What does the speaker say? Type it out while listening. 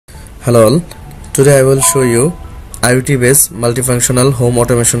Hello all, today I will show you IoT based multifunctional home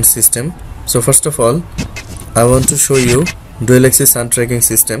automation system. So first of all, I want to show you dual axis sun tracking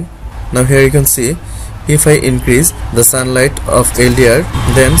system. Now here you can see, if I increase the sunlight of LDR,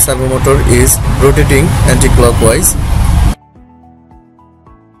 then servo motor is rotating anti-clockwise,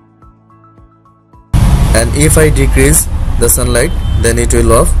 and if I decrease the sunlight, then it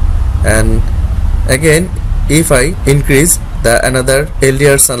will off, and again if I increase the another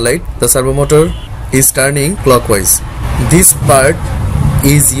LDR sunlight, the servo motor is turning clockwise. This part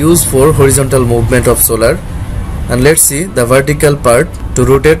is used for horizontal movement of solar, and let's see the vertical part to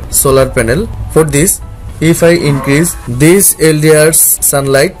rotate solar panel. For this, if I increase this LDR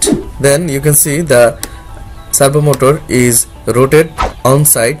sunlight, then you can see the servo motor is rotate on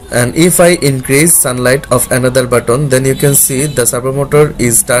side, and if I increase sunlight of another button, then you can see the servo motor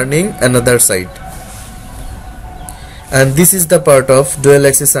is turning another side. And this is the part of dual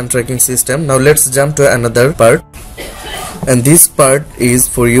axis sun tracking system. Now let's jump to another part, and this part is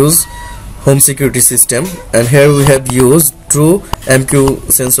for use home security system, and here we have used true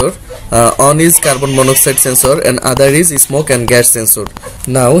MQ sensor. On is carbon monoxide sensor and other is smoke and gas sensor.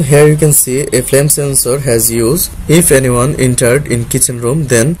 Now here you can see a flame sensor has used. If anyone entered in kitchen room,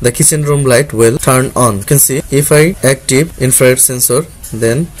 then the kitchen room light will turn on. You can see if I active infrared sensor,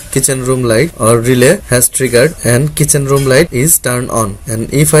 then kitchen room light or relay has triggered and kitchen room light is turned on,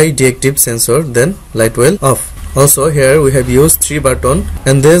 and if I deactive sensor, then light will off. Also here we have used 3 button,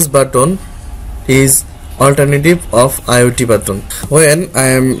 and this button is alternative of IoT button. When I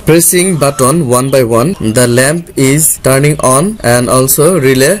am pressing button one by one, the lamp is turning on and also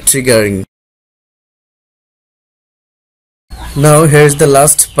relay triggering. Now here is the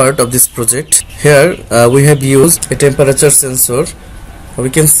last part of this project. Here we have used a temperature sensor. We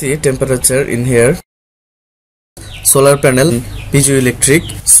can see temperature in here. Solar panel,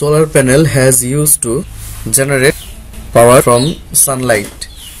 Piezoelectric. Solar panel has used to generate power from sunlight,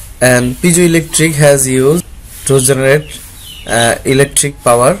 and Piezoelectric has used to generate electric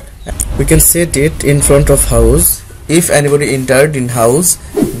power. We can set it in front of house. If anybody entered in house,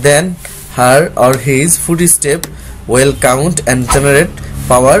 then her or his footstep will count and generate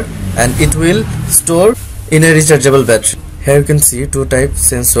power, and it will store in a rechargeable battery. Here you can see 2 type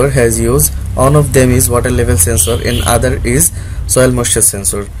sensor has used. One of them is water level sensor and other is soil moisture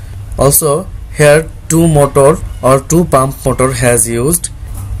sensor. Also here 2 motor or 2 pump motor has used.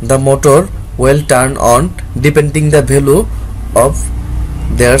 The motor will turn on depending the value of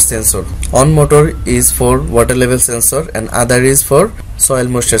their sensor. One motor is for water level sensor and other is for soil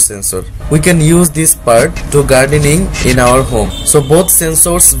moisture sensor. We can use this part to gardening in our home. So both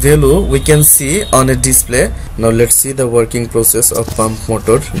sensors value we can see on a display. Now let's see the working process of pump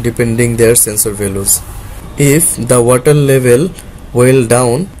motor depending their sensor values. If the water level will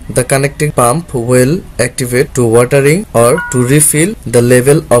down, the connecting pump will activate to watering or to refill the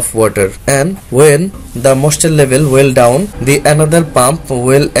level of water, and when the moisture level will down, the another pump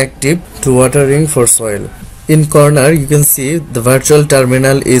will active to watering for soil. In corner you can see the virtual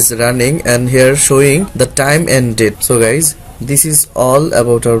terminal is running, and here showing the time and date. So guys, this is all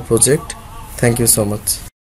about our project. Thank you so much.